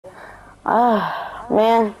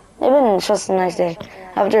Man, it's been just a nice day.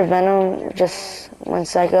 After Venom just went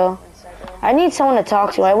psycho. I need someone to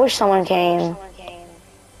talk to. I wish someone came.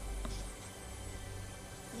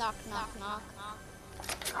 Knock, knock, knock.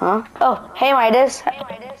 Huh? Oh, hey Midas.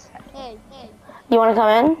 Hey. You want to come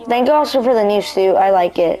in? Thank you also for the new suit. I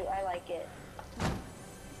like it.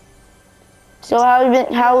 So how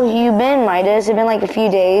have you been, Midas? It's been like a few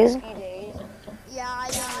days. Yeah,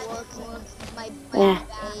 I've been working. My Yeah. back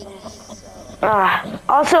aches. So.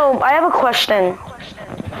 Also, I have a question.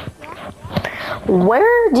 Yeah.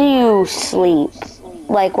 Where do you sleep?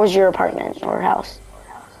 Like, where's your apartment or house?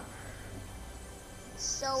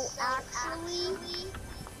 So actually,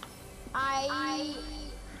 I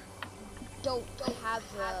don't have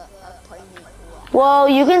a apartment. Well,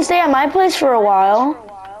 you can stay at my place for a while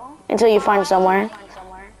until you find somewhere.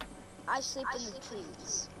 I sleep in the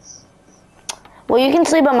trees. Well, you can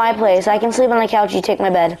sleep at my place. I can sleep on the couch. You take my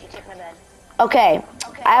bed. Okay,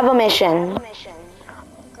 I have a mission.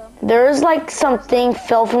 There's like something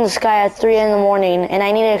fell from the sky at 3 in the morning, and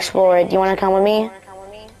I need to explore it. Do you want to come with me?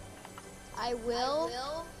 I will.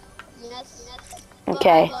 Yes.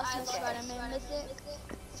 Okay. But I lost my Spider-Man with it.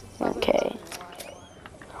 Okay.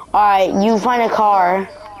 Alright, you find a car.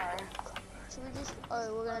 Should we just?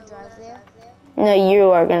 Oh, we're gonna drive there. No,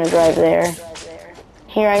 you are gonna drive there.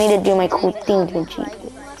 Here, I need to do my cool thing. Driving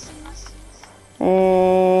lessons?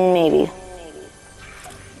 Maybe.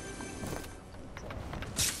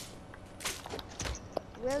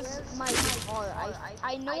 Where's my car?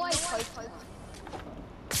 I know I parked it.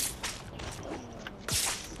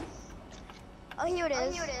 Oh, here it is.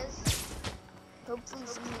 Hopefully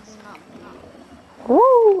somebody's not.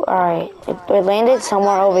 Woo! Alright, it landed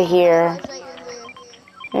somewhere over here.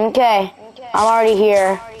 Okay, I'm already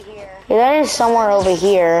here. It landed somewhere over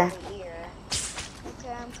here.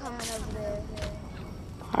 Okay, I'm coming over there.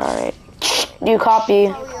 Alright. Do you copy?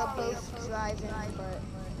 We are both driving,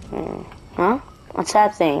 but... Huh? What's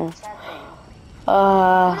that thing? No,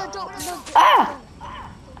 Ah!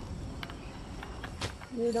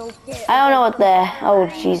 I don't know what the... Oh,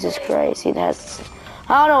 Jesus Christ. I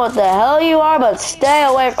don't know what the hell you are, but stay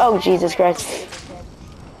away from... Oh, Jesus Christ.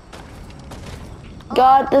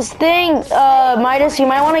 God, this thing... Midas, you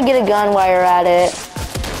might want to get a gun while you're at it.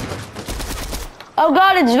 Oh,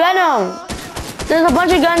 God, it's Venom! There's a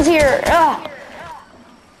bunch of guns here. Ah!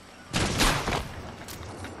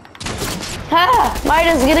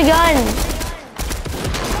 Midas, get a gun!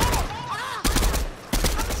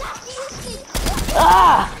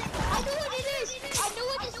 Ah! I know what it is! I know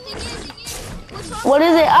what this thing is! What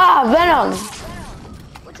is it? Ah, Venom!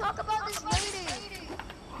 We'll talk about this later!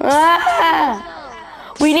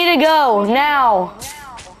 Ah! We need to go, now!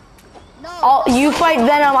 No! You fight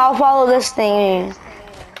Venom, I'll follow this thing.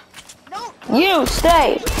 No! You,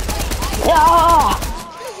 stay! Ah!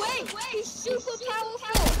 Wait! He's super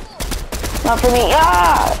powerful! Not for me.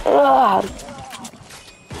 Ah!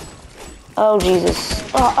 Oh, Jesus.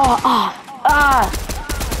 Ah!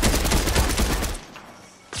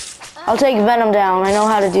 I'll take Venom down. I know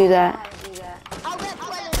how to do that. I'll get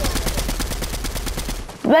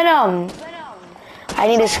Venom! I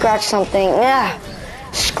need to scratch something. Yeah.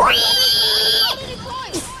 Scream!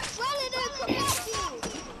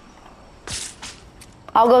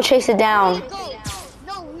 I'll go chase it down.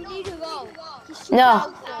 No, we need to go.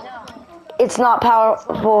 No. It's not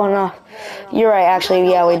powerful enough. You're right, actually.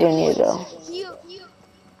 Yeah, we do need to go. He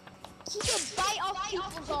can bite off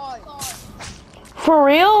people's arms. For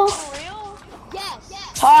real?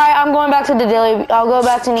 Yes. Alright, I'm going back to the daily. I'll go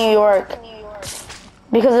back to New York.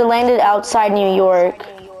 Because it landed outside New York.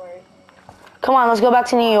 Come on, let's go back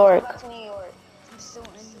to New York. I'm still in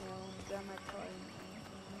here. Grab my car.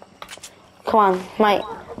 Come on, my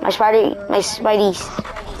Spidey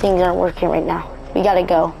things aren't working right now. We gotta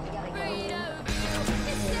go.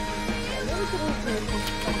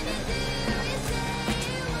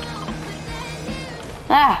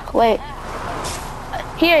 Ah, wait.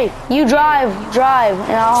 Here, you drive,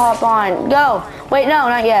 and I'll hop on. Go. Wait, no,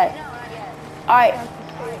 not yet. Alright.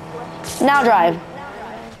 Now drive.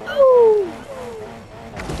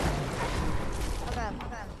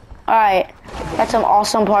 Alright. That's some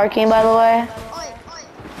awesome parking, by the way.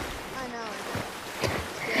 I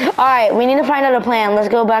know. Alright, we need to find out a plan. Let's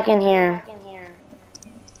go back in here.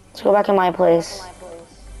 Let's go back in my place.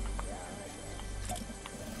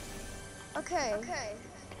 Okay.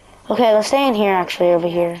 Okay, let's stay in here, actually, over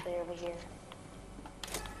here.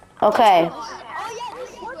 Okay.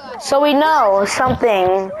 So we know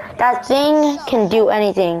something. That thing can do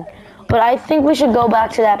anything. But I think we should go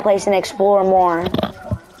back to that place and explore more.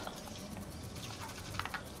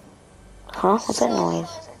 Huh? What's that noise?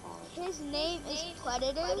 His name is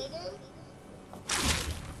Predator.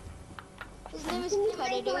 His name is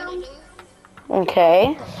Predator.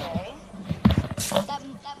 Okay.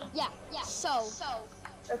 Yeah. So.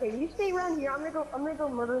 Okay, you stay around here. I'm gonna go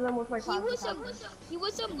murder them with my He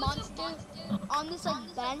was a monster on this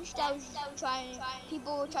like bench that was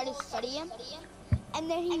people were trying to study him. And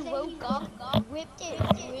then he woke up, whipped it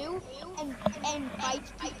through, and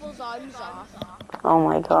bites people's arms off. Oh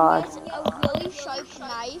my And he god. has a really sharp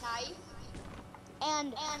knife,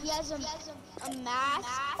 and he has a mask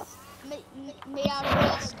made out of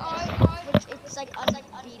mask art, which it's like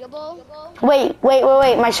unbeatable. Wait.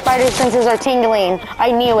 My spider senses are tingling. I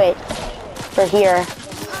knew it. They're here.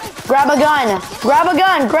 Grab a gun.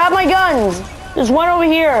 Grab my guns. There's one over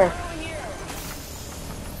here.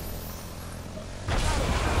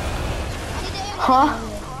 Huh?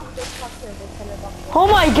 Oh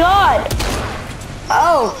my god.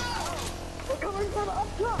 Oh.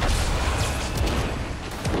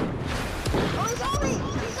 Oh, he's on me!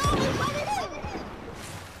 Let it in!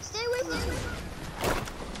 Stay away from me!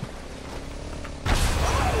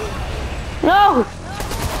 No.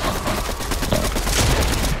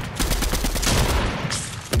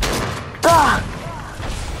 Ah.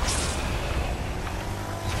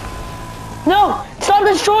 No. Stop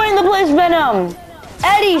destroying the place, Venom.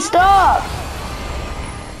 Eddie, stop.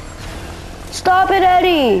 Stop it,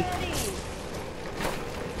 Eddie.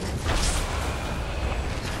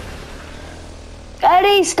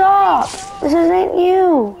 Eddie, stop. This isn't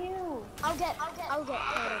you. I'll get.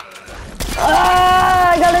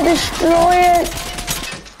 Ah, I gotta destroy it.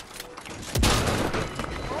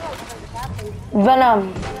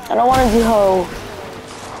 Venom, I don't want to do.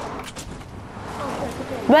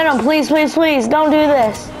 Venom, please, don't do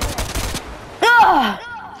this. Ah!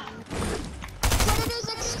 Predator's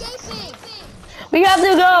escaping! We have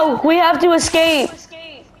to go. We have to escape.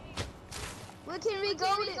 Where can we go?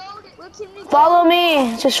 Follow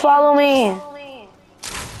me. Just follow me.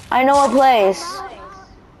 I know a place.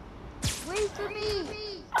 Wait for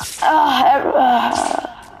me! Uh,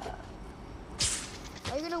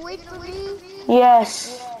 Are you gonna wait for me?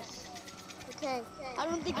 yes. Okay. I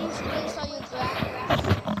don't think you should waste all your grass.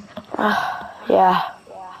 Yeah.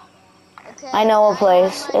 Okay. I know a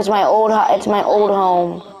place. It's my old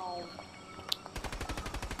home.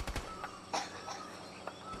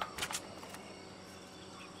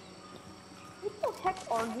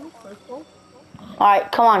 All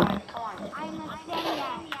right, come on. I'm a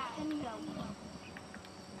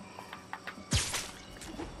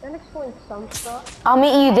Then explain some stuff. I'll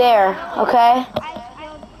meet you there, okay? I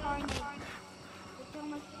killed Carnage. It's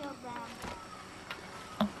almost killed them.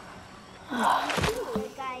 The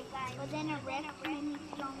guy was in a wreck and he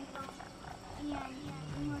killed me.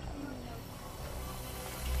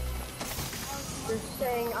 You're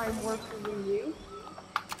saying I'm worse than you?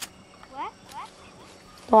 What?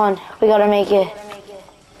 Come on, we gotta make it.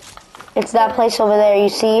 It's that place over there, you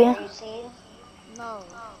see? No.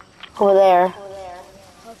 Over there.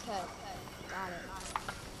 Okay. Got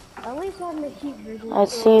it. At least I'm gonna keep vision.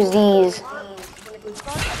 Let's use these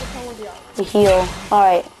to heal.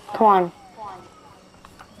 Alright, come on.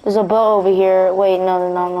 There's a boat over here. Wait, no,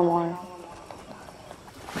 there's not no more.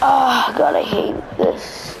 Ah, God, I hate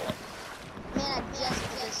this. Man, I just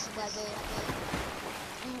this weather.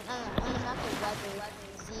 Not the weather.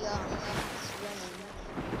 The swimming.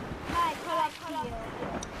 Hi, come up to you.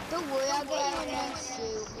 Don't worry, I'll get you a new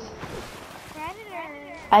suit.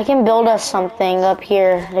 Predator. I can build us something up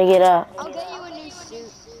here to get up. I'll get you a new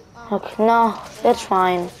suit. Okay, no, it's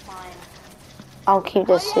fine. I'll keep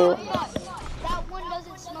this suit. That one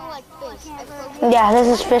doesn't smell like fish. Yeah, this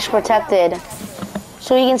is fish protected.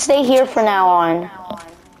 So you can stay here for now on.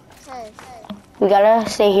 Okay. We gotta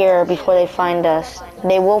stay here before they find us.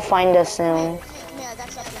 They will find us soon. Yeah,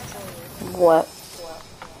 that's something for you. What?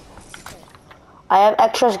 I have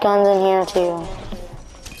extra guns in here too.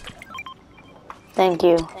 Thank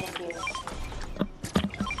you.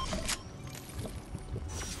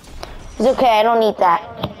 It's okay, I don't need that.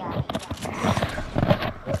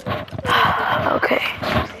 Okay.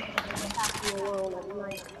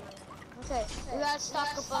 Okay, we gotta stock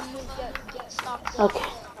up on get stocked up. Okay.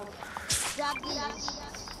 Grab these.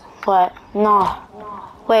 What? No.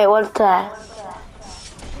 Wait, what's that?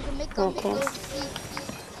 We can make them Okay. little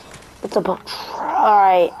feet. It's a boat.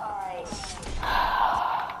 Alright.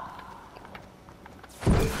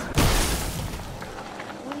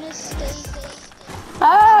 We're gonna stay.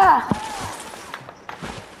 Ah!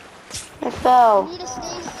 I fell. We need to stay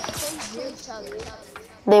close to each other.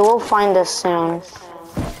 They will find us soon.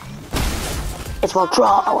 It's about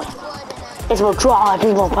draw. It's about draw. It's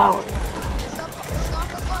about power.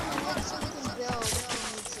 Stock up on the wood so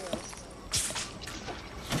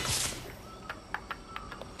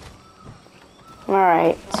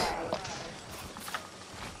Alright.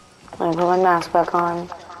 Let me put my mask back on.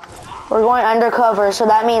 We're going undercover, so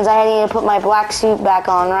that means I need to put my black suit back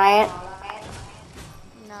on, right?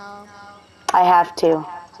 No. I have to.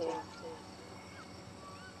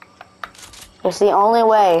 It's the only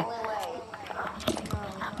way.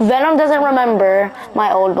 Venom doesn't remember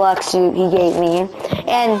my old black suit he gave me.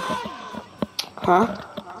 And... Huh?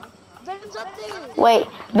 Venom's up there. Wait,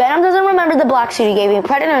 Venom doesn't remember the black suit he gave me.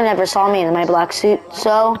 Predator never saw me in my black suit,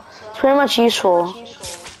 so it's pretty much useful.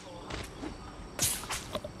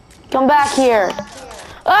 Come back here.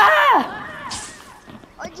 Ah!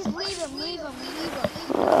 Oh, just leave him.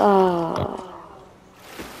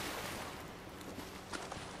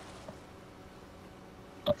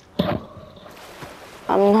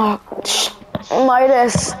 I'm knocked.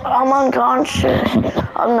 Midas, I'm unconscious.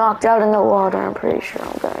 I'm knocked out in the water. I'm pretty sure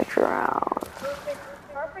I'm gonna drown.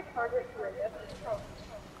 Perfect target for it.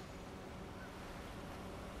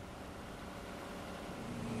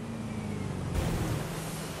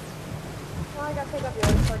 Now I gotta take up the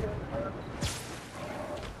other target.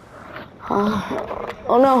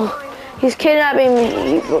 Oh no, he's kidnapping me.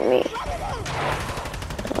 He put me.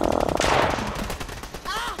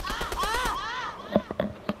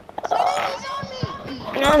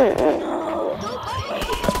 No.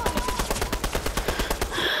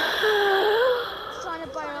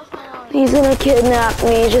 He's gonna kidnap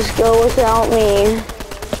me. Just go without me.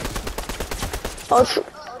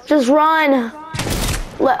 Just run.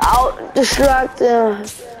 I'll distract him.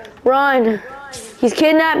 Run. He's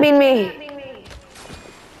kidnapping me.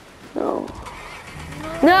 No.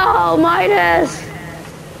 No, Midas.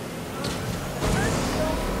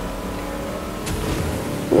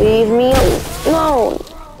 Leave me alone.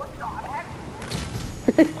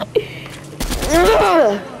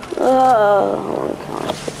 Oh,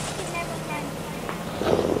 God.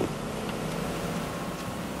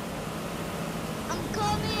 I'm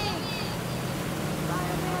coming.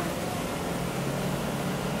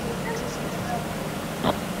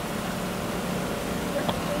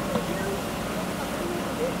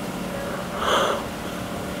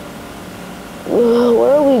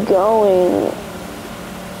 Where are we going?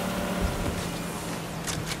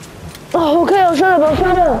 Oh, okay, I'll shut up.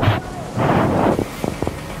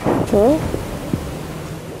 Huh?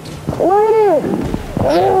 What is it?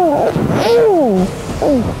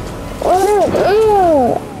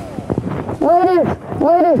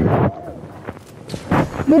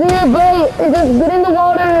 Get in your boat and just get in the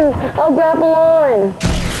water and I'll grab a line.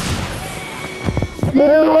 Get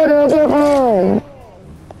in the water, I'll grab a line.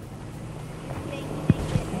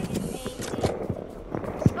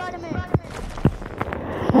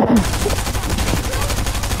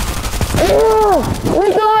 We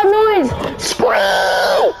got noise!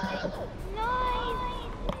 Scream!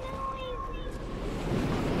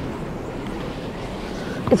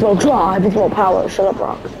 It's more drive, it's more power. Shut up,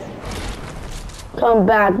 Rock. Come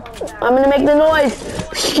back. I'm gonna make the noise.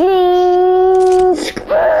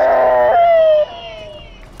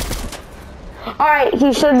 Alright,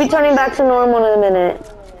 he should be turning back to normal in a minute.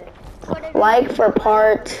 Like for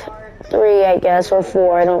part 3, I guess, or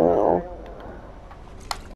 4, I don't know.